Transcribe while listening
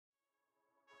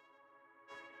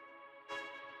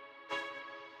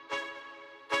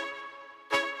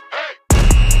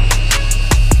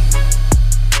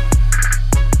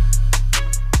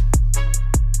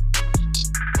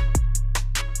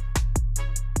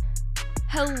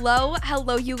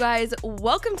Hello, you guys.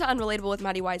 Welcome to Unrelatable with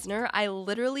Madi. I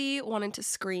literally wanted to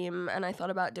scream, and I thought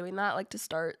about doing that, like to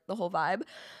start the whole vibe.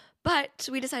 But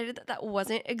we decided that that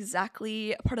wasn't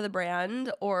exactly part of the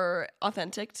brand or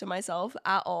authentic to myself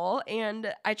at all.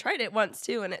 And I tried it once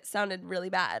too, and it sounded really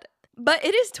bad. But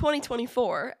it is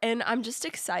 2024, and I'm just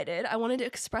excited. I wanted to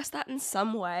express that in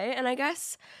some way. And I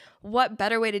guess what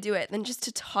better way to do it than just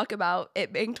to talk about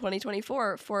it being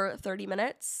 2024 for 30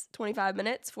 minutes, 25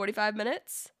 minutes, 45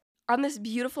 minutes on this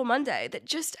beautiful Monday that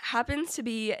just happens to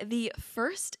be the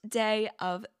first day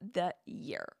of the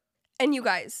year. And you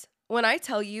guys, when I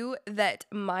tell you that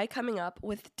my coming up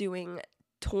with doing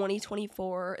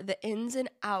 2024, the ins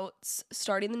and outs,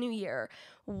 starting the new year,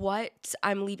 what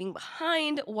I'm leaving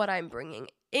behind, what I'm bringing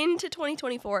into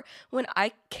 2024, when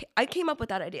I came up with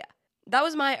that idea. That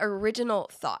was my original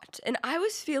thought, and I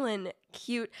was feeling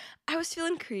cute. I was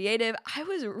feeling creative. I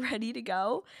was ready to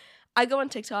go. I go on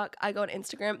TikTok. I go on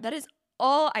Instagram. That is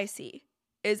all I see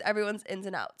is everyone's ins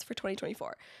and outs for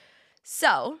 2024.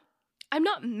 So I'm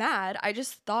not mad. I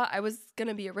just thought I was going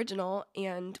to be original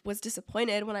and was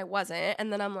disappointed when I wasn't.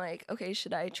 And then I'm like, okay,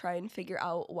 should I try and figure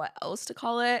out what else to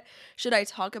call it? Should I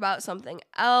talk about something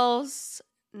else?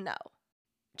 No.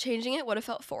 Changing it would have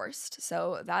felt forced.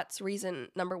 So that's reason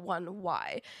number one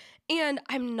why. And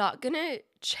I'm not going to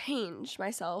change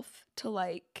myself to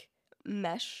like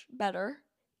mesh better,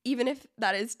 even if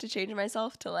that is to change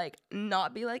myself to like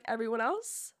not be like everyone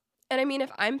else. And I mean,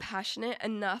 if I'm passionate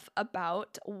enough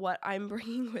about what I'm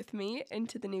bringing with me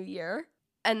into the new year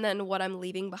and then what I'm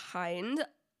leaving behind,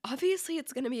 obviously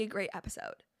it's going to be a great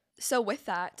episode. So with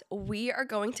that, we are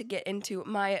going to get into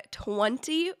my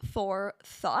 24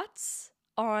 thoughts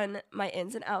on my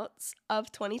ins and outs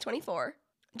of 2024.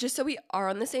 Just so we are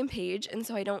on the same page and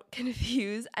so I don't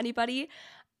confuse anybody,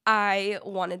 I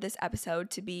wanted this episode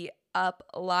to be up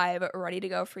live, ready to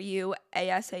go for you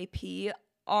ASAP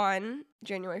on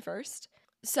January 1st.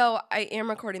 So I am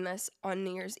recording this on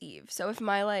New Year's Eve. So if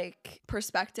my like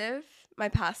perspective, my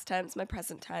past tense, my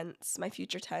present tense, my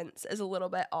future tense is a little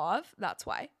bit off, that's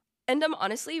why. And I'm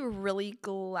honestly really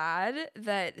glad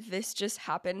that this just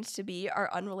happened to be our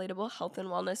Unrelatable Health and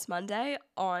Wellness Monday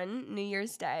on New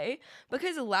Year's Day,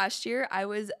 because last year I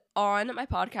was on my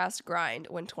podcast grind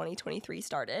when 2023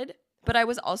 started. But I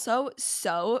was also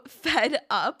so fed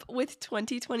up with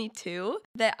 2022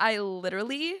 that I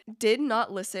literally did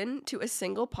not listen to a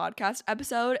single podcast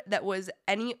episode that was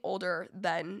any older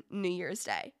than New Year's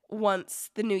Day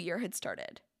once the new year had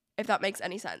started, if that makes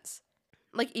any sense.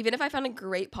 Like, even if I found a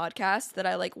great podcast that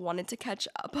I like wanted to catch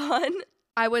up on,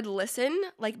 I would listen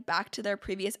like back to their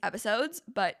previous episodes,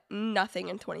 but nothing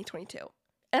in 2022.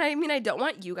 And I mean, I don't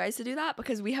want you guys to do that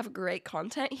because we have great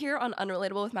content here on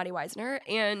Unrelatable with Madi.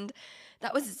 And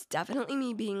that was definitely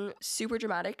me being super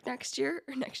dramatic last year,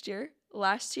 when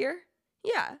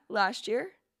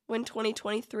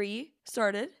 2023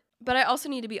 started. But I also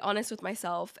need to be honest with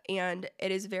myself, and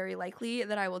it is very likely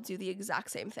that I will do the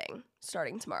exact same thing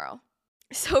starting tomorrow.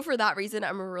 So for that reason,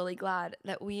 I'm really glad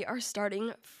that we are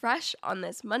starting fresh on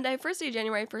this Monday, first day of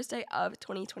January, first day of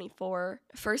 2024,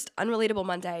 first Unrelatable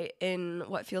Monday in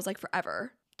what feels like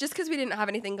forever, just because we didn't have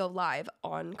anything go live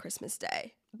on Christmas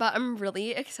Day. But I'm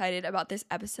really excited about this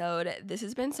episode. This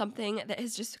has been something that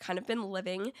has just kind of been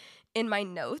living in my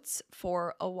notes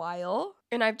for a while,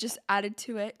 and I've just added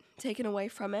to it, taken away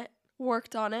from it,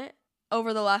 worked on it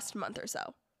over the last month or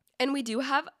so. And we do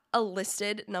have a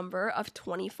listed number of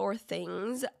 24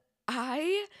 things.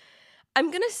 I'm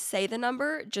going to say the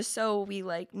number just so we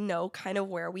like know kind of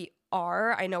where we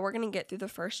are. I know we're going to get through the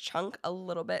first chunk a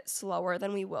little bit slower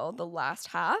than we will the last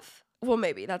half. Well,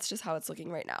 maybe that's just how it's looking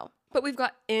right now. But we've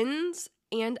got ins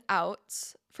and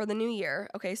outs for the new year.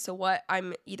 Okay, so what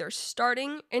I'm either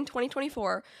starting in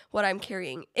 2024, what I'm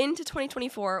carrying into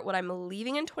 2024, what I'm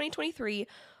leaving in 2023,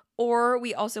 or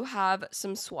we also have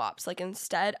some swaps. Like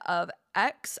instead of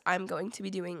X, I'm going to be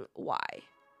doing Y.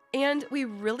 And we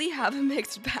really have a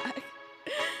mixed bag.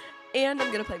 And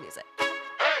I'm going to play music.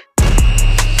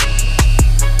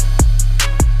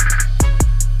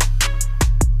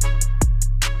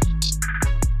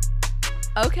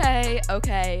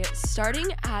 Okay. Starting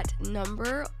at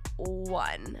number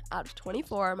 1 out of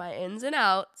 24, my ins and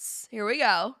outs. Here we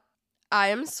go. I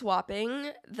am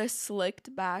swapping the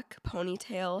slicked back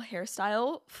ponytail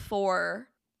hairstyle for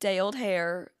day-old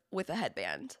hair with a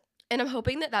headband. And I'm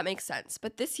hoping that that makes sense.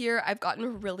 But this year, I've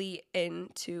gotten really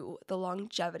into the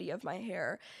longevity of my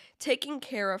hair, taking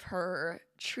care of her,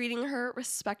 treating her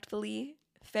respectfully,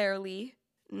 fairly,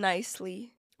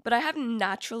 nicely. But I have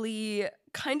naturally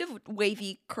kind of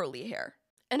wavy, curly hair.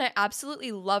 And I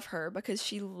absolutely love her because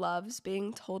she loves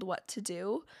being told what to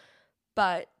do.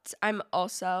 but I'm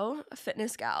also a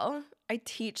fitness gal. I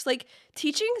teach, like,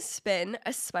 teaching spin,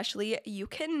 especially, you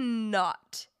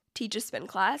cannot teach a spin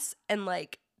class and,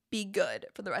 like, be good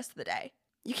for the rest of the day.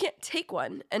 You can't take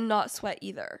one and not sweat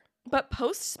either. But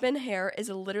post-spin hair is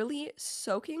literally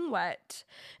soaking wet.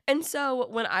 And so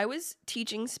when I was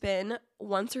teaching spin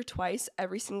once or twice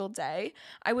every single day,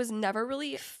 I was never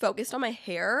really focused on my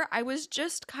hair. I was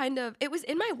just kind of, it was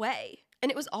in my way.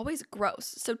 And it was always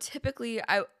gross. So typically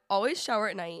I always shower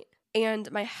at night.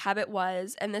 And my habit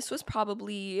was, and this was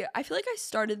probably, I feel like I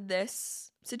started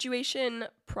this situation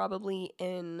probably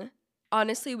in,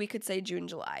 honestly, we could say June,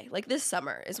 July. Like this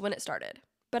summer is when it started.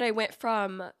 But I went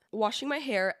from washing my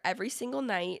hair every single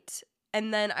night,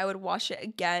 and then I would wash it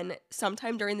again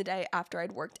sometime during the day after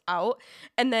I'd worked out.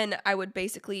 And then I would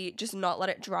basically just not let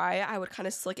it dry. I would kind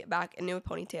of slick it back into a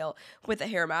ponytail with a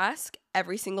hair mask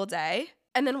every single day,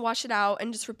 and then wash it out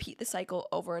and just repeat the cycle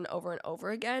over and over and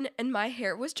over again. And my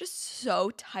hair was just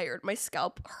so tired. My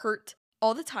scalp hurt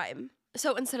all the time.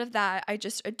 So instead of that, I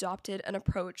just adopted an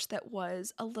approach that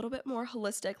was a little bit more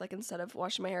holistic. Like instead of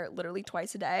washing my hair literally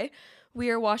twice a day, we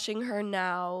are washing her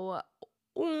now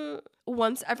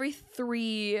once every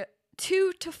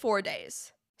 2 to 4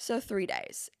 days. So 3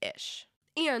 days-ish.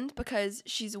 And because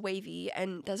she's wavy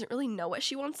and doesn't really know what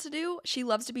she wants to do, she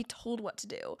loves to be told what to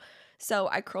do. So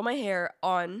I curl my hair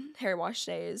on hair wash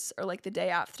days, or like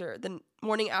the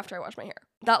morning after I wash my hair.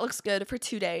 That looks good for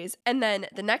 2 days. And then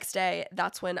the next day,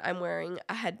 that's when I'm wearing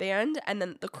a headband, and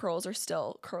then the curls are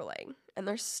still curling and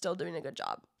they're still doing a good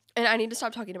job. And I need to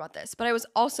stop talking about this, but I was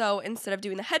also, instead of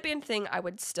doing the headband thing, I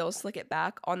would still slick it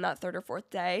back on that 3rd or 4th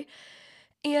day.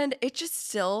 And it just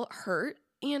still hurt,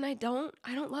 and I don't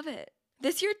love it.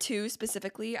 This year too,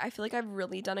 specifically, I feel like I've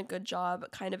really done a good job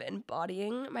kind of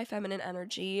embodying my feminine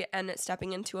energy and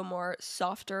stepping into a more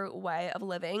softer way of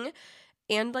living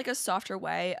and like a softer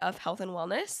way of health and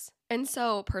wellness. And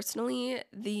so personally,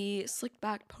 the slicked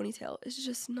back ponytail is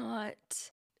just not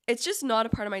a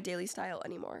part of my daily style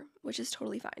anymore, which is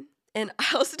totally fine. And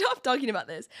I'll stop talking about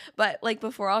this, but like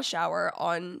before I'll shower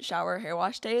on shower hair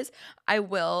wash days, I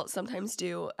will sometimes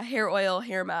do a hair oil,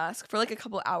 hair mask for like a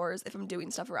couple hours if I'm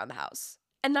doing stuff around the house.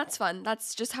 And that's fun.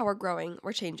 That's just how we're growing.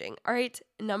 We're changing. All right,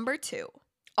 number 2.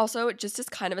 Also, just as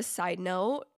kind of a side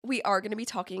note, we are going to be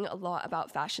talking a lot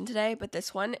about fashion today, but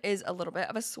this one is a little bit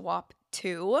of a swap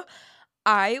too.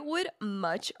 I would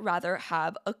much rather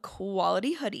have a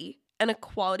quality hoodie and a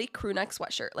quality crew neck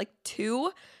sweatshirt, like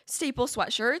 2 staple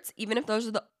sweatshirts, even if those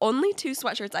are the only 2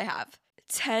 sweatshirts I have.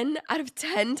 10 out of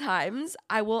 10 times,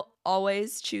 I will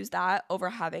always choose that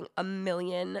over having a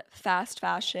million fast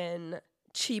fashion,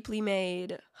 cheaply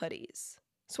made hoodies,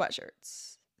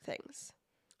 sweatshirts, things.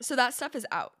 So that stuff is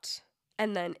out.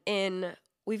 And then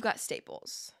we've got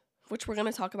staples, which we're going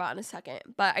to talk about in a second.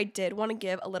 But I did want to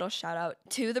give a little shout out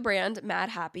to the brand Mad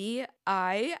Happy.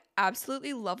 I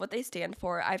absolutely love what they stand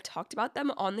for. I've talked about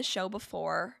them on the show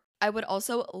before. I would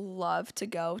also love to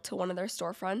go to one of their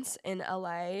storefronts in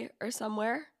LA or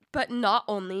somewhere. But not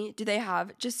only do they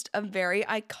have just a very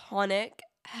iconic,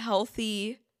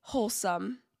 healthy,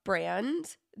 wholesome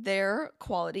brand, their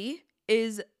quality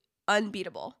is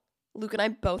unbeatable. Luke and I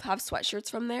both have sweatshirts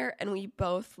from there, and we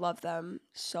both love them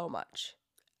so much.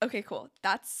 Okay, cool.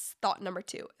 That's thought number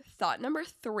 2. Thought number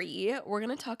 3, we're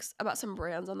going to talk about some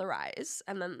brands on the rise.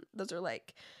 And then those are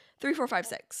like 3, 4, 5,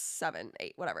 6, 7,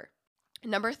 8, whatever.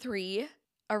 Number 3,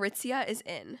 Aritzia is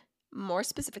in. More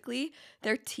specifically,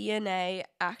 their TNA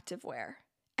activewear.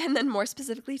 And then more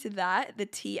specifically to that, the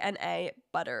TNA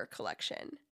Butter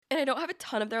collection. And I don't have a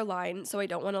ton of their line, so I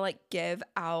don't want to like give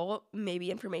out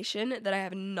maybe information that I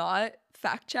have not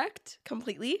fact-checked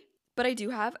completely. But I do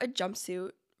have a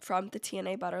jumpsuit from the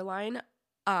TNA Butter line.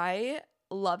 I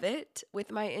love it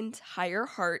with my entire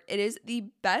heart. It is the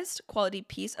best quality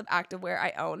piece of activewear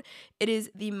I own. It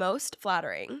is the most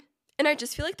flattering. And I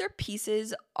just feel like their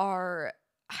pieces are,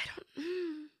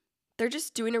 they're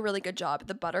just doing a really good job.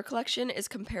 The Butter collection is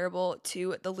comparable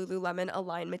to the Lululemon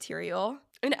Align material.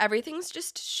 And everything's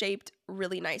just shaped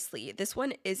really nicely. This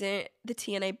one isn't the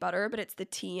TNA Butter, but it's the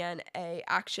TNA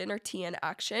Action or TN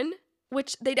Action,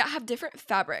 which they have different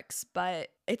fabrics, but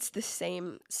it's the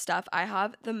same stuff. I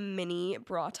have the mini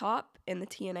bra top in the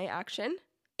TNA Action.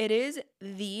 It is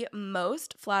the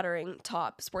most flattering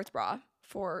top sports bra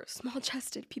for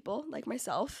small-chested people like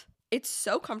myself. It's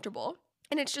so comfortable,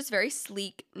 and it's just very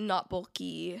sleek, not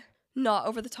bulky, not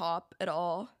over the top at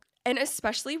all. And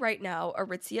especially right now,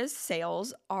 Aritzia's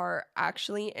sales are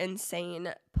actually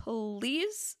insane.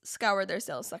 Please scour their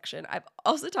sales section. I've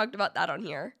also talked about that on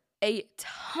here. A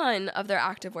ton of their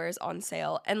activewear is on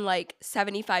sale and like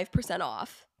 75%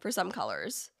 off for some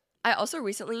colors. I also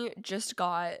recently just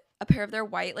got a pair of their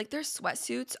white, like their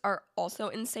sweatsuits are also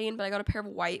insane, but I got a pair of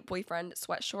white boyfriend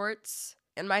sweat shorts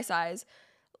in my size,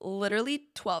 literally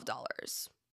 $12.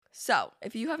 So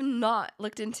if you have not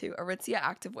looked into Aritzia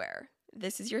activewear,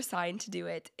 this is your sign to do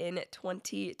it in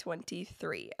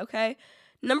 2023, okay?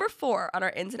 Number 4 on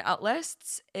our ins and out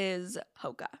lists is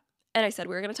Hoka. And I said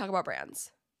we were going to talk about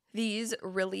brands. These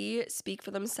really speak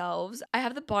for themselves. I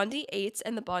have the Bondi 8s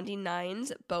and the Bondi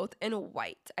 9s, both in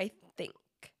white, I think.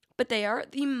 But they are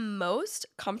the most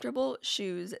comfortable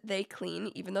shoes. They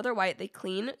clean, even though they're white, they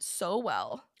clean so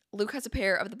well. Luke has a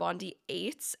pair of the Bondi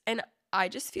 8s, and I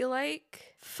just feel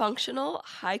like functional,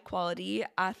 high-quality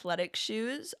athletic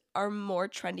shoes are more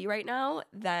trendy right now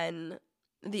than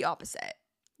the opposite.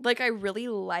 Like, I really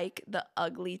like the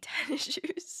ugly tennis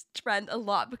shoes trend a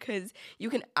lot because you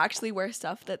can actually wear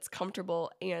stuff that's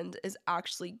comfortable and is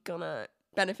actually gonna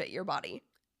benefit your body.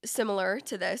 Similar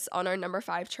to this, on our number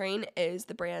 5 train is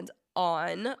the brand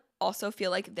On. Also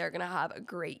feel like they're gonna have a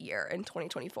great year in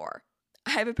 2024. I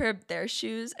have a pair of their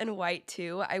shoes in white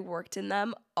too. I worked in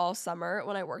them all summer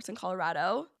when I worked in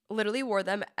Colorado. Literally wore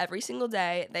them every single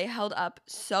day. They held up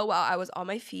so well. I was on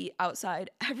my feet outside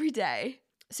every day.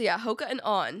 So yeah, Hoka and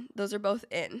On, those are both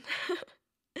in.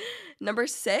 Number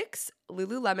 6,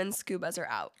 Lululemon Scubas are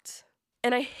out.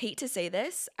 And I hate to say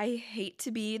this, I hate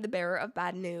to be the bearer of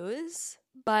bad news,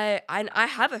 but I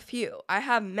have a few. I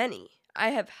have many.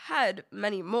 I have had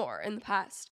many more in the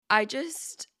past.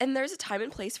 And there's a time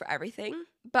and place for everything,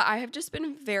 but I have just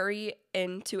been very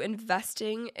into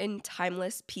investing in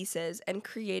timeless pieces and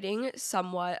creating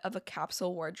somewhat of a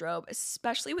capsule wardrobe,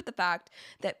 especially with the fact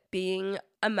that being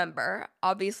a member,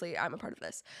 obviously I'm a part of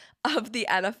this, of the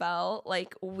NFL,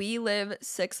 like we live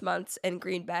 6 months in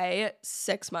Green Bay,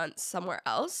 6 months somewhere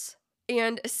else.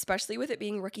 And especially with it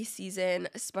being rookie season,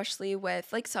 especially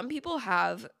with, like, some people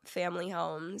have family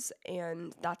homes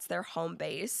and that's their home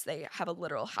base. They have a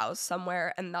literal house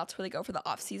somewhere and that's where they go for the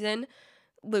off season.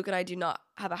 Luke and I do not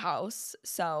have a house,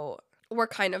 so we're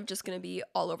kind of just going to be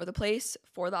all over the place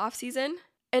for the off season.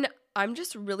 And I'm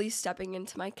just really stepping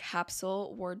into my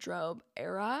capsule wardrobe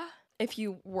era. If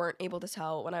you weren't able to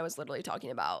tell when I was literally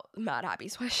talking about Mad Happy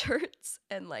sweatshirts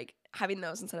and like having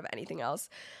those instead of anything else.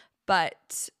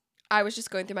 But I was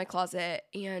just going through my closet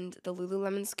and the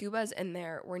Lululemon Scubas in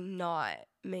there were not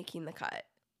making the cut,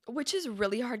 which is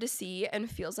really hard to see and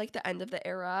feels like the end of the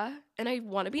era. And I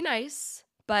want to be nice,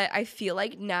 but I feel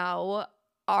like now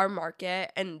our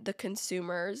market and the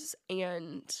consumers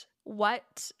and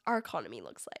what our economy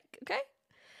looks like, okay?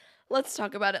 Let's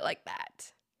talk about it like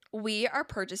that. We are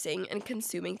purchasing and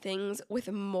consuming things with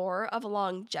more of a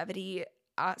longevity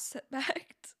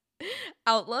aspect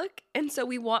outlook, and so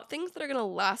we want things that are going to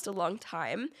last a long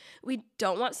time. We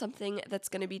don't want something that's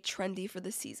going to be trendy for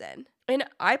the season. And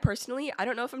I personally, I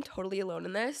don't know if I'm totally alone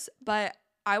in this, but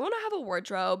I want to have a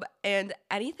wardrobe, and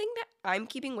anything that I'm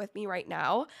keeping with me right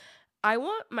now, I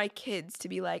want my kids to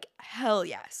be like, hell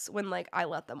yes, when like I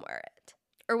let them wear it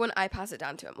or when I pass it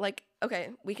down to them. Like,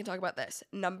 okay, we can talk about this.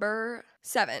 Number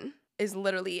 7 is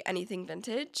literally anything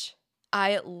vintage.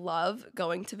 I love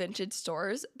going to vintage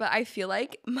stores, but I feel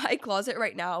like my closet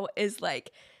right now is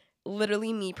like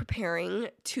literally me preparing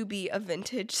to be a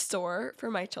vintage store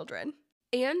for my children.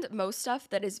 And most stuff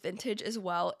that is vintage as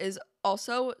well is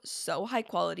also so high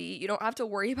quality. You don't have to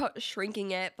worry about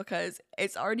shrinking it because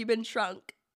it's already been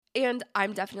shrunk. And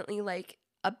I'm definitely like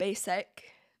a basic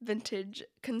vintage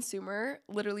consumer,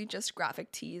 literally just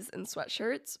graphic tees and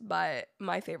sweatshirts, but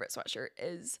my favorite sweatshirt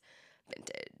is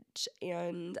vintage.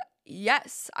 And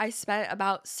yes, I spent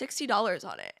about $60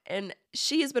 on it, and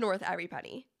she has been worth every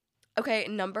penny. Okay,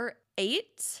 number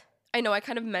 8. I know I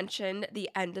kind of mentioned the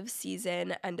end of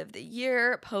season, end of the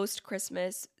year,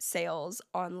 post-Christmas sales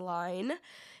online.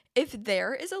 If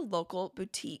there is a local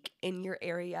boutique in your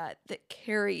area that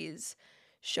carries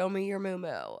Show Me Your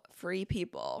Moo, Free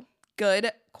People,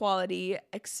 good quality,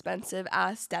 expensive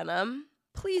ass denim,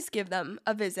 please give them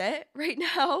a visit right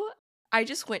now. I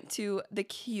just went to the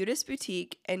cutest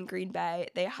boutique in Green Bay.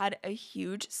 They had a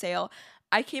huge sale.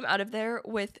 I came out of there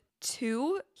with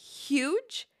 2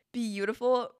 huge,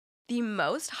 beautiful, the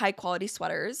most high quality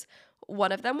sweaters.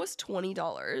 One of them was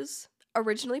 $20,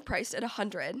 originally priced at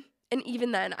 $100. And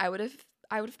even then I would have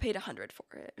paid $100 for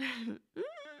it.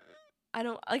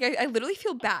 I literally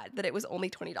feel bad that it was only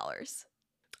 $20.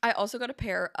 I also got a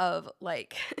pair of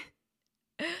like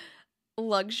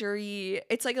luxury,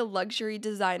 it's like a luxury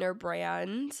designer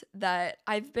brand that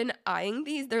I've been eyeing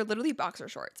these. They're literally boxer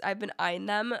shorts. I've been eyeing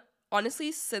them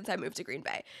honestly since I moved to Green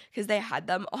Bay because they had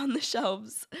them on the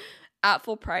shelves at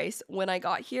full price when I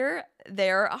got here.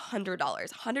 They're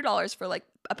 $100 for like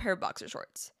a pair of boxer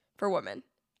shorts for women.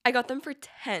 I got them for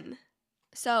 $10.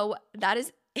 So that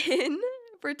is in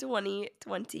for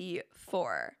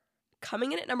 2024.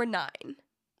 Coming in at number 9.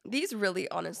 These really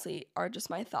honestly are just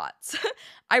my thoughts.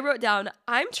 I wrote down,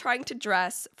 I'm trying to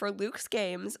dress for Luke's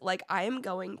games like I am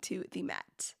going to the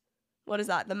Met. What is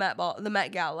that? The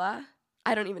Met Gala?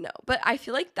 I don't even know. But I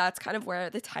feel like that's kind of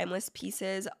where the timeless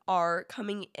pieces are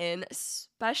coming in,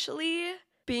 especially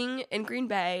being in Green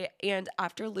Bay and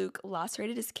after Luke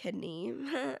lacerated his kidney.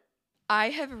 I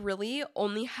have really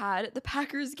only had the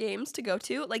Packers games to go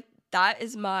to. Like, that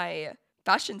is my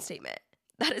fashion statement.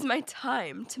 That is my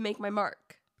time to make my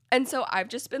mark. And so I've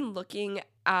just been looking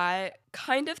at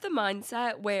kind of the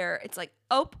mindset where it's like,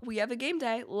 oh, we have a game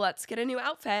day. Let's get a new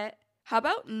outfit. How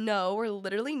about no, we're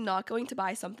literally not going to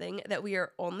buy something that we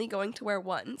are only going to wear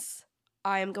once.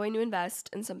 I am going to invest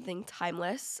in something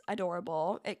timeless,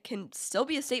 adorable. It can still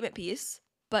be a statement piece,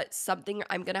 but something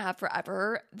I'm going to have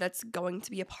forever that's going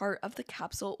to be a part of the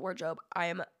capsule wardrobe I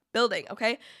am building,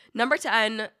 okay? Number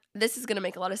 10, this is going to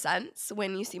make a lot of sense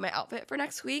when you see my outfit for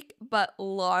next week, but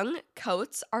long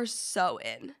coats are so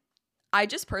in. I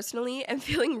just personally am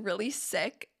feeling really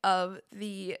sick of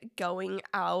the going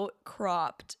out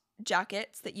cropped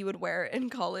jackets that you would wear in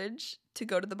college to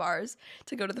go to the bars,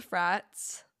 to go to the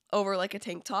frats over like a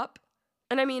tank top.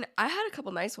 And I mean, I had a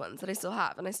couple nice ones that I still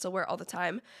have and I still wear all the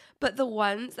time, but the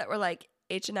ones that were like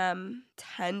H&M,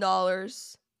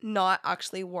 $10, not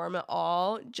actually warm at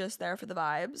all, just there for the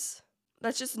vibes.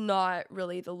 That's just not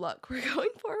really the look we're going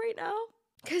for right now.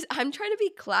 Because I'm trying to be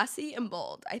classy and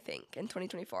bold, I think, in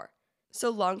 2024.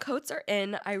 So long coats are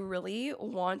in. I really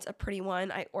want a pretty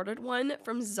one. I ordered one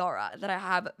from Zara that I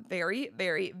have very,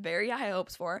 very, very high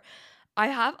hopes for. I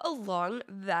have a long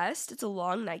vest. It's a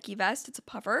long Nike vest. It's a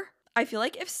puffer. I feel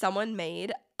like if someone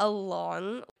made a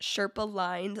long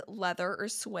Sherpa-lined leather or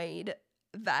suede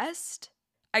vest,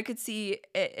 I could see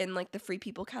it in like the Free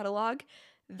People catalog.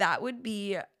 That would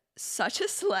be such a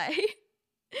slay.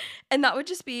 And that would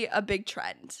just be a big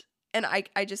trend. And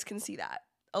I just can see that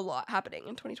a lot happening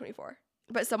in 2024.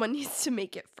 But someone needs to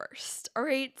make it first. All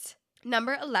right.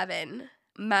 Number 11,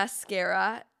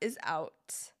 mascara is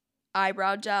out.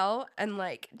 Eyebrow gel and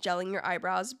like gelling your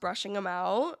eyebrows, brushing them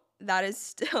out. That is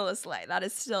still a slay. That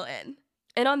is still in.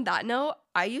 And on that note,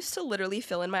 I used to literally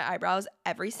fill in my eyebrows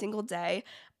every single day.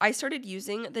 I started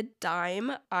using the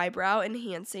Dime Eyebrow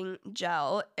Enhancing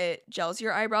Gel. It gels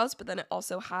your eyebrows, but then it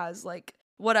also has like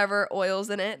whatever oils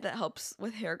in it that helps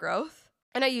with hair growth.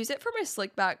 And I use it for my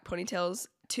slick back ponytails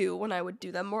too when I would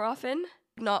do them more often.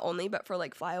 Not only, but for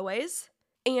like flyaways.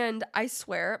 And I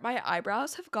swear my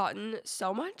eyebrows have gotten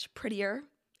so much prettier.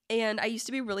 And I used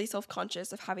to be really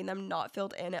self-conscious of having them not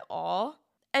filled in at all.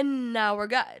 And now we're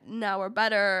good. Now we're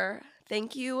better.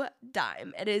 Thank you,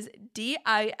 Dime. It is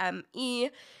Dime.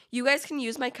 You guys can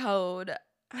use my code.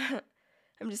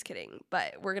 I'm just kidding,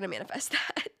 but we're going to manifest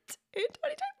that in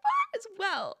 2024 as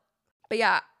well. But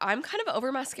yeah, I'm kind of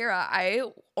over mascara. I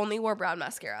only wore brown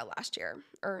mascara last year,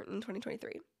 or in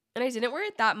 2023. And I didn't wear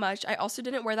it that much. I also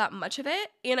didn't wear that much of it.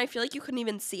 And I feel like you couldn't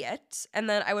even see it. And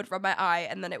then I would rub my eye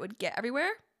and then it would get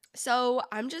everywhere. So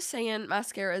I'm just saying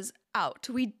mascara's out.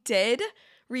 We did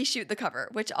reshoot the cover,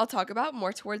 which I'll talk about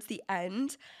more towards the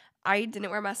end. I didn't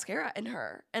wear mascara in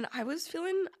her. And I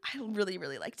really,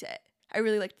 really liked it. I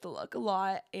really liked the look a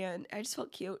lot. And I just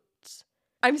felt cute.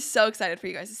 I'm so excited for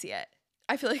you guys to see it.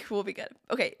 I feel like we'll be good.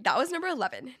 Okay, that was number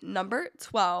 11. Number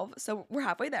 12. So we're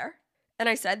halfway there. And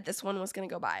I said this one was going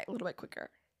to go by a little bit quicker.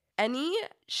 Any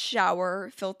shower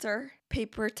filter,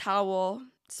 paper towel,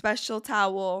 special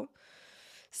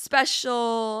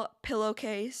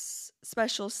pillowcase,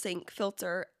 special sink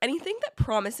filter, anything that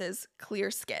promises clear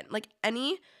skin. Like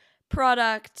any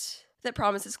product that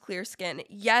promises clear skin.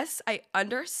 Yes, I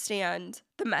understand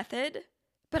the method,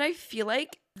 but I feel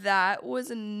like that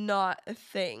was not a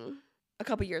thing a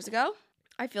couple years ago.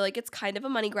 I feel like it's kind of a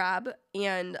money grab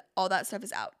and all that stuff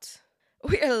is out.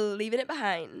 We are leaving it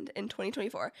behind in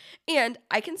 2024. And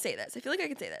I can say this. I feel like I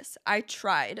can say this. I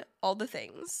tried all the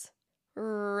things.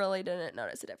 Really didn't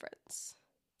notice a difference.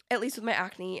 At least with my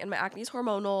acne. And my acne is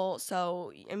hormonal.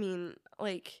 So, I mean,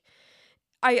 like,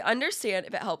 I understand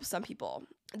if it helps some people.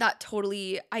 That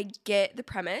totally, I get the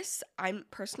premise. I'm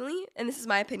personally, and this is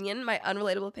my opinion, my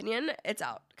unrelatable opinion, it's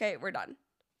out. Okay, we're done.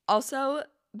 Also,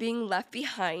 being left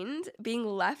behind, being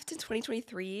left in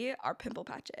 2023 are pimple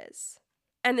patches.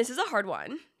 And this is a hard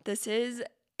one. This is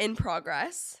in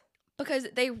progress because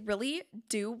they really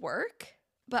do work,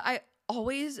 but I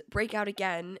always break out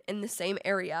again in the same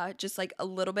area, just like a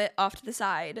little bit off to the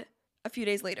side a few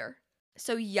days later.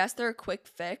 So yes, they're a quick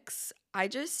fix.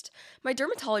 My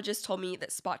dermatologist told me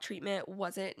that spot treatment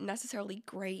wasn't necessarily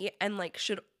great and like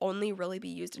should only really be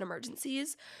used in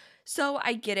emergencies. So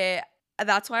I get it.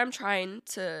 That's why I'm trying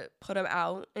to put them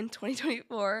out in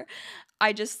 2024.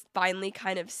 I just finally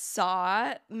kind of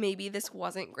saw maybe this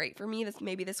wasn't great for me.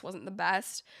 Maybe this wasn't the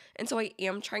best. And so I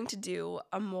am trying to do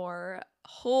a more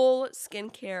whole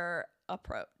skincare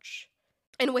approach.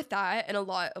 And with that, and a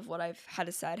lot of what I've had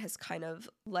to said has kind of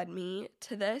led me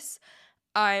to this.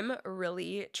 I'm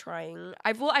really trying.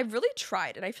 I've really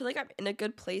tried, and I feel like I'm in a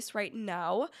good place right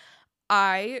now.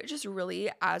 I just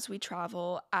really, as we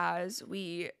travel, as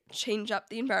we change up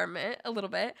the environment a little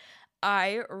bit,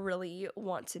 I really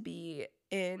want to be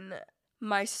in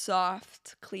my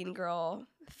soft, clean girl,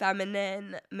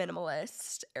 feminine,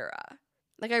 minimalist era.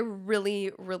 Like, I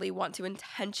really, really want to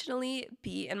intentionally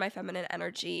be in my feminine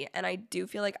energy, and I do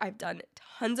feel like I've done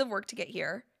tons of work to get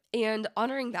here, and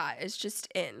honoring that is just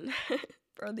in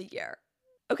for the year.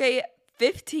 Okay,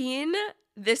 15.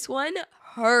 This one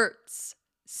hurts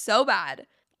so bad,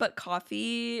 but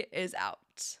coffee is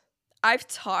out. I've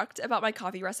talked about my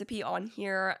coffee recipe on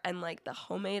here and like the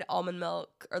homemade almond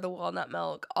milk or the walnut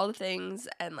milk, all the things,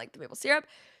 and like the maple syrup.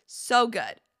 So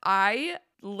good. I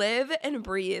live and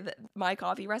breathe my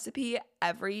coffee recipe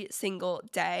every single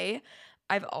day.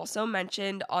 I've also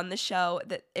mentioned on the show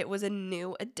that it was a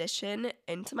new addition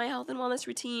into my health and wellness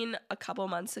routine a couple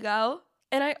months ago.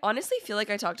 And I honestly feel like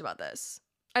I talked about this.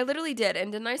 I literally did.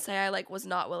 And didn't I say I like was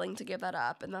not willing to give that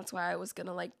up? And that's why I was going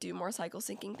to like do more cycle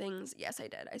syncing things. Yes, I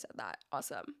did. I said that.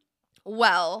 Awesome.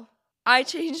 Well, I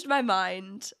changed my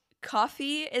mind.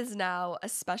 Coffee is now a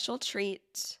special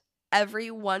treat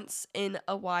every once in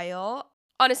a while.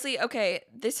 Honestly, okay,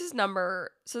 this is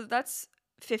so that's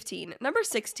 15. Number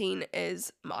 16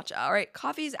 is matcha. All right,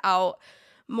 coffee's out.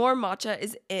 More matcha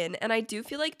is in, and I do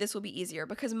feel like this will be easier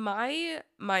because my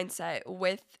mindset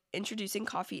with introducing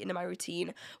coffee into my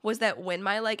routine was that when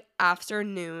my like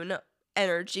afternoon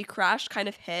energy crash kind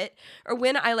of hit, or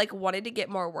when I like wanted to get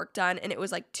more work done and it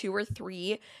was like 2 or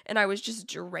 3 and I was just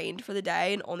drained for the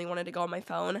day and only wanted to go on my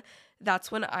phone,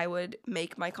 that's when I would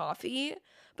make my coffee.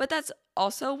 But that's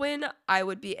also when I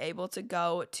would be able to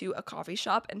go to a coffee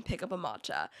shop and pick up a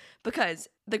matcha, because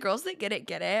the girls that get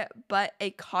it, but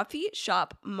a coffee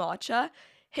shop matcha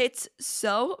hits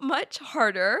so much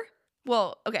harder.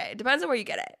 Well, okay, it depends on where you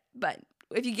get it, but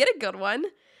if you get a good one,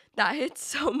 that hits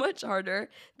so much harder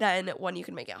than one you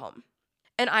can make at home.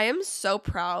 And I am so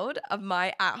proud of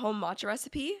my at-home matcha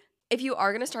recipe. If you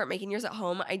are going to start making yours at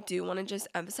home, I do want to just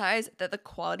emphasize that the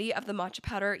quality of the matcha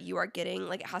powder you are getting,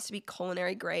 like, it has to be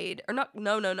culinary grade, or not,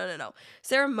 no,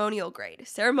 ceremonial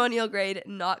grade,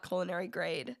 not culinary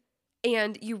grade.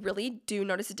 And you really do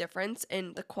notice a difference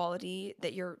in the quality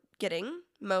that you're getting.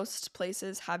 Most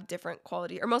places have different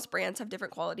quality, or most brands have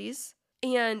different qualities.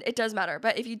 And it does matter.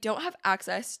 But if you don't have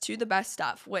access to the best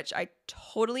stuff, which I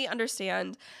totally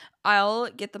understand, I'll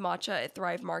get the matcha at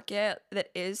Thrive Market that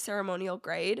is ceremonial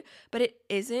grade, but it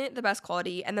isn't the best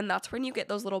quality. And then that's when you get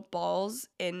those little balls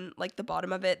in like the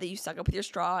bottom of it that you suck up with your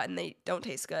straw and they don't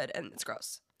taste good and it's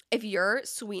gross. If you're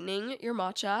sweetening your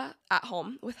matcha at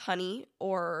home with honey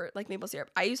or like maple syrup,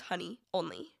 I use honey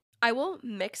only. I will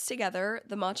mix together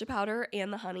the matcha powder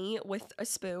and the honey with a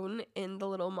spoon in the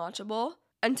little matcha bowl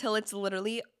until it's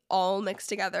literally all mixed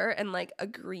together and like a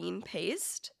green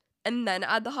paste, and then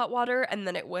add the hot water, and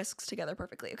then it whisks together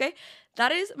perfectly, okay?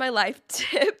 That is my life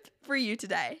tip for you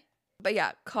today. But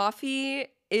yeah, coffee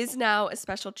is now a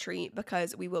special treat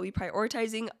because we will be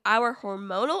prioritizing our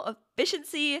hormonal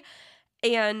efficiency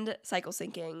and cycle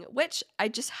syncing, which I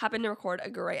just happened to record a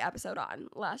great episode on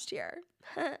last year.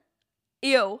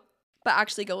 Ew. But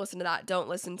actually go listen to that. Don't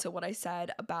listen to what I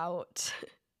said about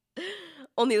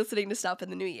only listening to stuff in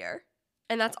the new year.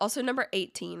 And that's also number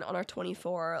 18 on our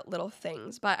 24 little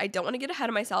things. But I don't want to get ahead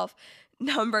of myself.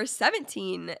 Number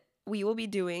 17, we will be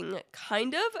doing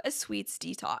kind of a sweets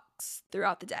detox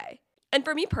throughout the day. And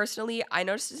for me personally, I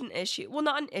noticed it's an issue. Well,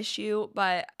 not an issue,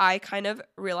 but I kind of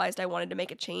realized I wanted to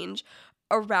make a change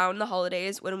around the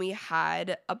holidays when we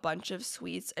had a bunch of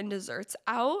sweets and desserts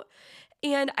out.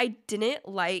 And I didn't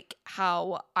like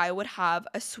how I would have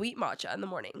a sweet matcha in the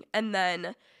morning. And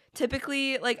then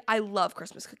typically, like, I love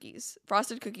Christmas cookies.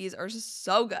 Frosted cookies are just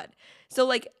so good. So,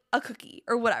 like, a cookie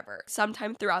or whatever,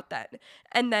 sometime throughout then.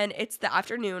 And then it's the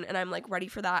afternoon and I'm, like, ready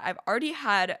for that. I've already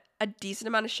had a decent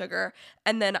amount of sugar,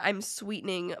 and then I'm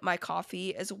sweetening my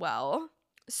coffee as well.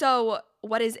 So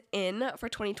what is in for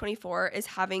 2024 is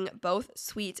having both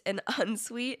sweet and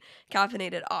unsweet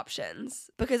caffeinated options,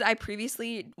 because I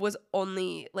previously was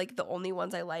only, like, the only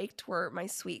ones I liked were my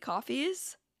sweet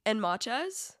coffees and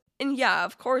matchas. And yeah,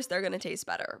 of course they're going to taste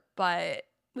better, but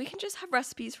we can just have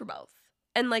recipes for both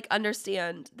and, like,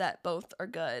 understand that both are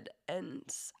good. And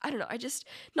I don't know, I just,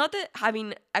 not that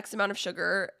having X amount of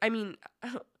sugar, I mean,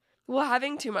 Well,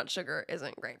 having too much sugar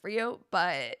isn't great for you,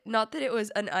 but not that it was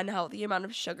an unhealthy amount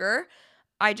of sugar.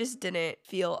 I just didn't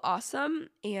feel awesome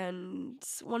and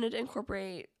wanted to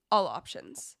incorporate all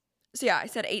options. So yeah, I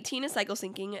said 18 is cycle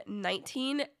syncing,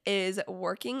 19 is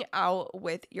working out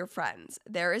with your friends.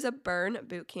 There is a burn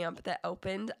boot camp that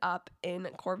opened up in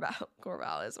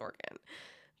Corvallis, Oregon.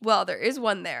 Well, there is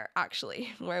one there,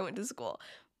 actually, where I went to school.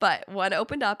 But one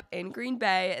opened up in Green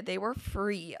Bay. They were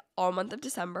free all month of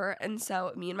December. And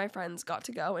so me and my friends got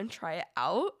to go and try it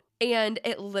out. And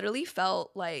it literally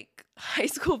felt like high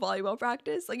school volleyball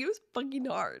practice. Like, it was fucking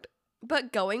hard.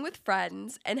 But going with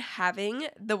friends and having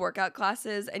the workout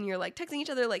classes and you're like texting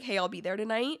each other like, hey, I'll be there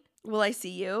tonight. Will I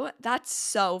see you? That's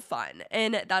so fun.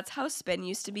 And that's how spin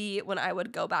used to be when I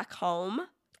would go back home.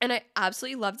 And I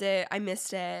absolutely loved it. I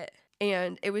missed it.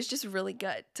 And it was just really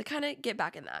good to kind of get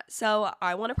back in that. So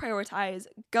I want to prioritize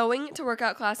going to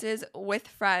workout classes with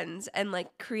friends and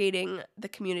like creating the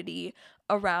community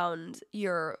around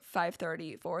your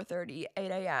 5:30, 4:30,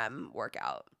 8 a.m.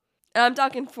 workout. And I'm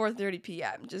talking 4:30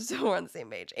 p.m. just so we're on the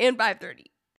same page. And 5:30.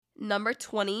 Number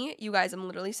 20, you guys, I'm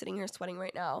literally sitting here sweating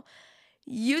right now.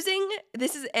 Using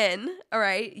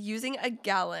a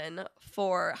gallon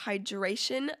for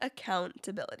hydration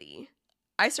accountability.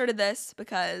 I started this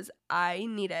because I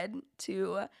needed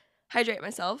to hydrate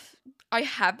myself. I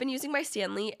have been using my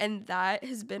Stanley, and that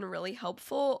has been really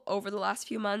helpful over the last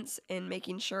few months in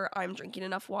making sure I'm drinking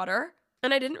enough water.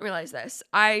 And I didn't realize this.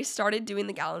 I started doing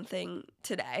the gallon thing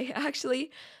today,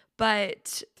 actually,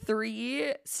 but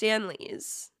 3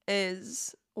 Stanleys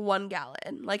is 1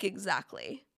 gallon, like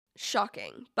exactly.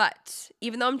 Shocking. But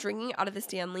even though I'm drinking out of the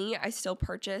Stanley, I still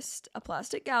purchased a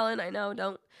plastic gallon. I know,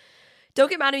 don't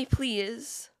get mad at me,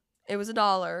 please. It was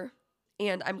 $1,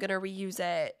 and I'm going to reuse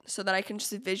it so that I can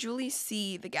just visually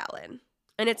see the gallon.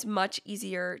 And it's much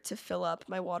easier to fill up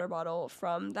my water bottle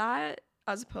from that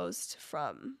as opposed to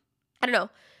from, I don't know.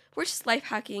 We're just life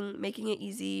hacking, making it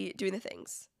easy, doing the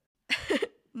things.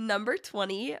 Number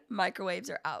 20, microwaves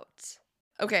are out.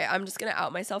 Okay, I'm just going to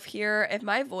out myself here. If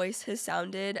my voice has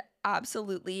sounded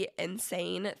absolutely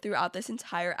insane throughout this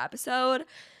entire episode,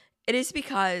 it is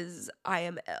because I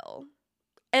am ill.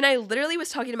 And I literally was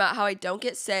talking about how I don't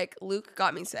get sick. Luke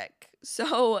got me sick.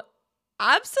 So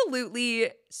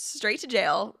absolutely straight to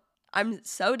jail. I'm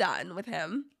so done with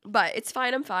him. But it's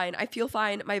fine. I'm fine. I feel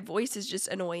fine. My voice is just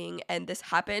annoying. And this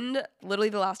happened literally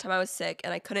the last time I was sick.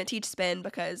 And I couldn't teach spin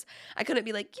because I couldn't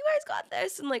be like, you guys got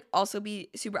this. And like also be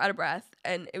super out of breath.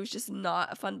 And it was just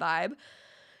not a fun vibe.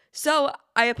 So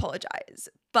I apologize.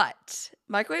 But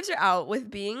microwaves are out.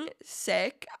 With being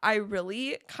sick, I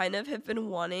really kind of have been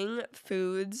wanting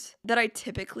foods that I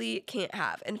typically can't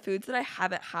have and foods that I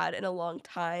haven't had in a long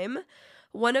time.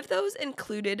 One of those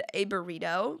included a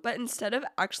burrito, but instead of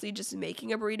actually just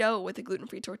making a burrito with a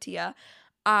gluten-free tortilla,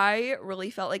 I really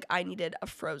felt like I needed a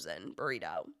frozen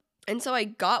burrito. And so I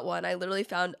got one. I literally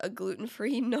found a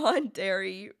gluten-free,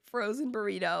 non-dairy frozen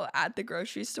burrito at the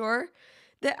grocery store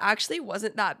that actually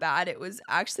wasn't that bad. It was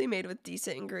actually made with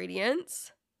decent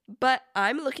ingredients. But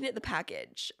I'm looking at the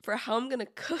package for how I'm going to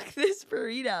cook this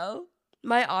burrito.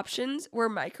 My options were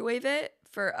microwave it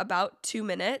for about 2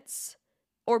 minutes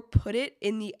or put it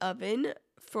in the oven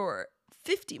for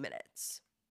 50 minutes.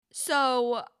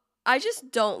 So I just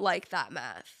don't like that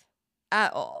math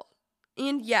at all.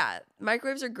 And yeah,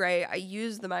 microwaves are great. I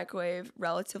use the microwave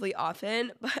relatively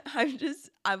often, but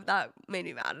that made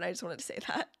me mad and I just wanted to say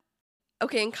that.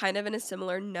 Okay, and kind of in a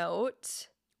similar note,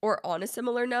 or on a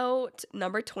similar note,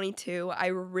 number 22, I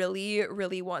really,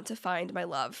 really want to find my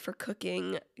love for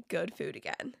cooking good food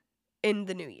again in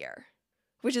the new year,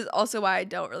 which is also why I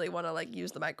don't really want to like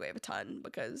use the microwave a ton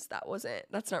because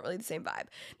that's not really the same vibe.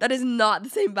 That is not the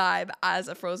same vibe as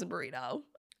a frozen burrito.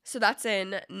 So that's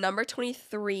in number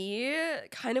 23,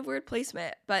 kind of weird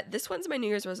placement, but this one's my New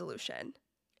Year's resolution.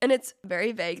 And it's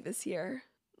very vague this year.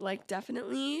 Like,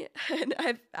 definitely. And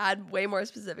I've had way more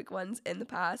specific ones in the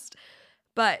past.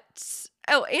 But,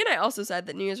 and I also said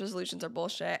that New Year's resolutions are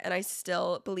bullshit, and I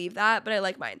still believe that, but I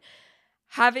like mine.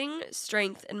 Having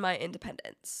strength in my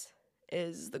independence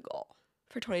is the goal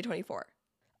for 2024.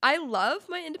 I love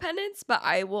my independence, but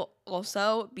I will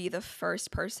also be the first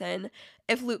person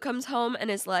if Luke comes home and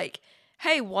is like,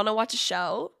 hey, want to watch a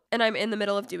show? And I'm in the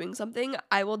middle of doing something,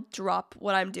 I will drop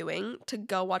what I'm doing to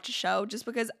go watch a show just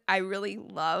because I really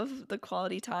love the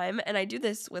quality time. And I do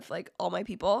this with like all my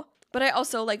people. But I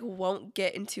also like won't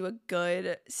get into a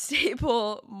good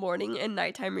stable morning and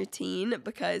nighttime routine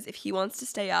because if he wants to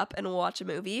stay up and watch a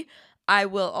movie, I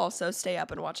will also stay up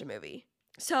and watch a movie.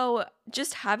 So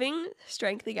just having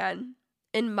strength again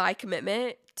in my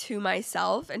commitment to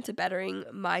myself and to bettering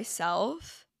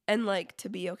myself and like to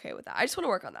be okay with that. I just want to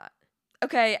work on that.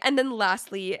 Okay, and then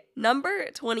lastly, number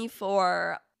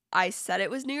 24, I said it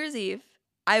was New Year's Eve.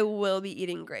 I will be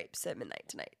eating grapes at midnight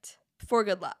tonight for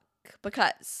good luck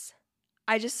because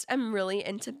I just am really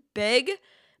into big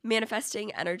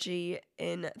manifesting energy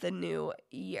in the new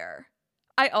year.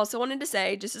 I also wanted to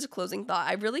say, just as a closing thought,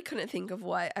 I really couldn't think of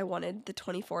what I wanted the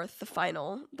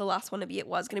 24th, the last one to be. It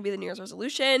was going to be the New Year's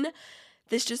resolution.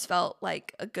 This just felt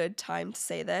like a good time to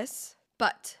say this.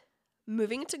 But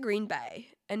moving to Green Bay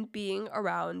and being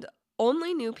around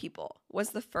only new people was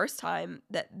the first time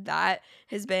that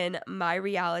has been my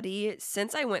reality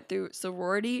since I went through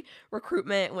sorority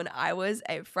recruitment when I was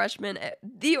a freshman at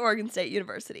the Oregon State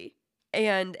University.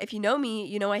 And if you know me,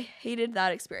 you know I hated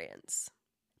that experience.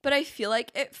 But I feel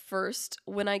like at first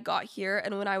when I got here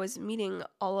and when I was meeting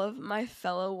all of my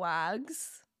fellow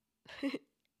wags,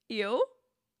 ew,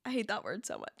 I hate that word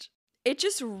so much. It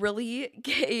just really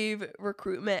gave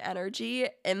recruitment energy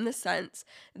in the sense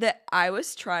that I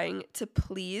was trying to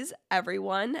please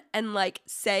everyone and like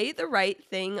say the right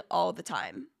thing all the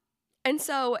time. And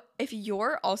so if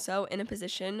you're also in a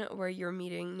position where you're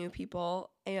meeting new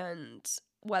people, and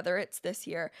whether it's this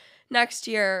year, next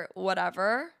year,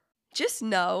 whatever, just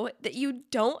know that you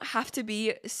don't have to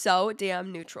be so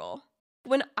damn neutral.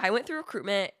 When I went through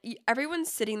recruitment,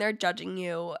 everyone's sitting there judging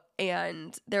you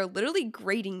and they're literally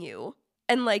grading you.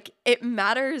 And like, it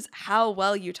matters how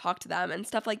well you talk to them and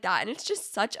stuff like that. And it's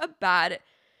just such a bad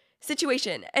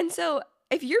situation. And so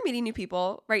if you're meeting new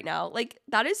people right now, like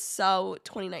that is so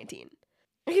 2019.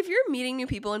 Like, if you're meeting new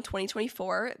people in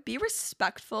 2024, be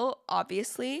respectful,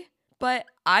 obviously. But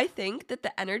I think that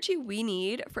the energy we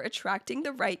need for attracting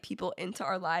the right people into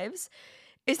our lives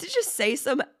is to just say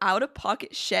some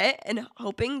out-of-pocket shit and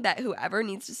hoping that whoever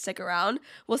needs to stick around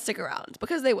will stick around,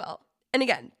 because they will. And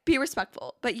again, be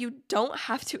respectful, but you don't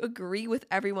have to agree with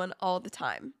everyone all the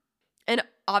time. And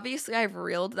obviously I've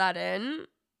reeled that in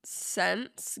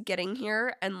since getting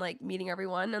here and like meeting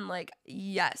everyone and like,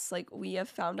 yes, like we have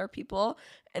found our people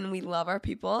and we love our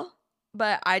people.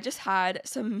 But I just had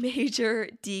some major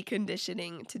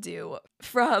deconditioning to do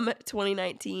from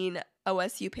 2019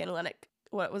 OSU Panhellenic,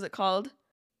 what was it called?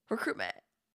 Recruitment.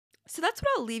 So that's what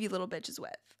I'll leave you little bitches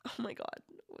with. Oh my God,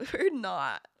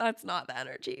 that's not the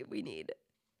energy we need.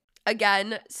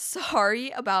 Again,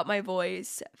 sorry about my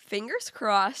voice. Fingers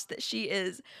crossed that she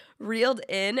is reeled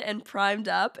in and primed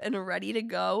up and ready to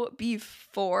go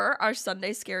before our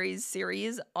Sunday Scaries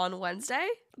series on Wednesday,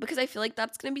 because I feel like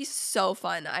that's going to be so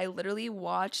fun. I literally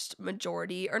watched but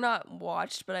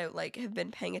I like have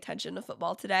been paying attention to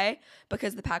football today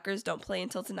because the Packers don't play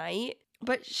until tonight.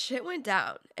 But shit went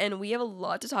down and we have a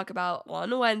lot to talk about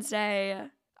on Wednesday.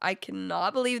 I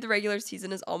cannot believe the regular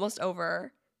season is almost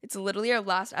over. It's literally our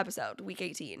last episode, week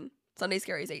 18, Sunday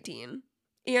Scaries 18.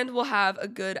 And we'll have a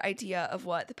good idea of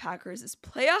what the Packers'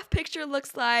 playoff picture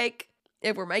looks like.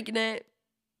 If we're making it.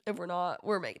 If we're not,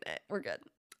 we're making it. We're good.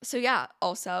 So yeah,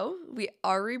 also, we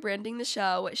are rebranding the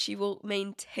show. She will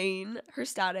maintain her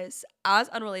status as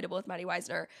Unrelatable with Madi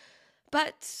Weisner.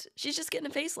 But she's just getting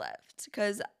a facelift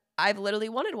because I've literally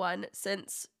wanted one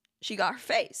since she got her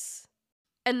face.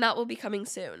 And that will be coming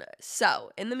soon.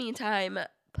 So, in the meantime,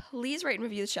 please rate and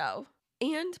review the show.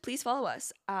 And please follow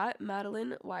us at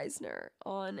Madeline Weisner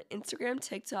on Instagram,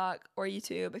 TikTok, or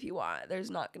YouTube if you want. There's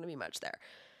not going to be much there.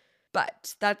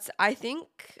 But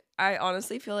I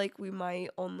honestly feel like we might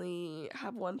only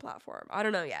have one platform. I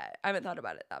don't know yet. I haven't thought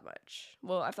about it that much.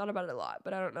 Well, I've thought about it a lot,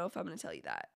 but I don't know if I'm going to tell you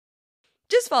that.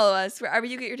 Just follow us wherever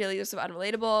you get your daily dose of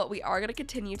Unrelatable. We are going to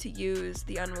continue to use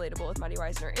the Unrelatable with Madi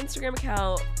Weisner Instagram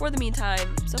account for the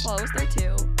meantime, so follow us there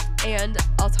too. And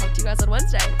I'll talk to you guys on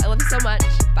Wednesday. I love you so much.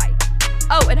 Bye.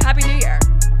 Oh, and Happy New Year.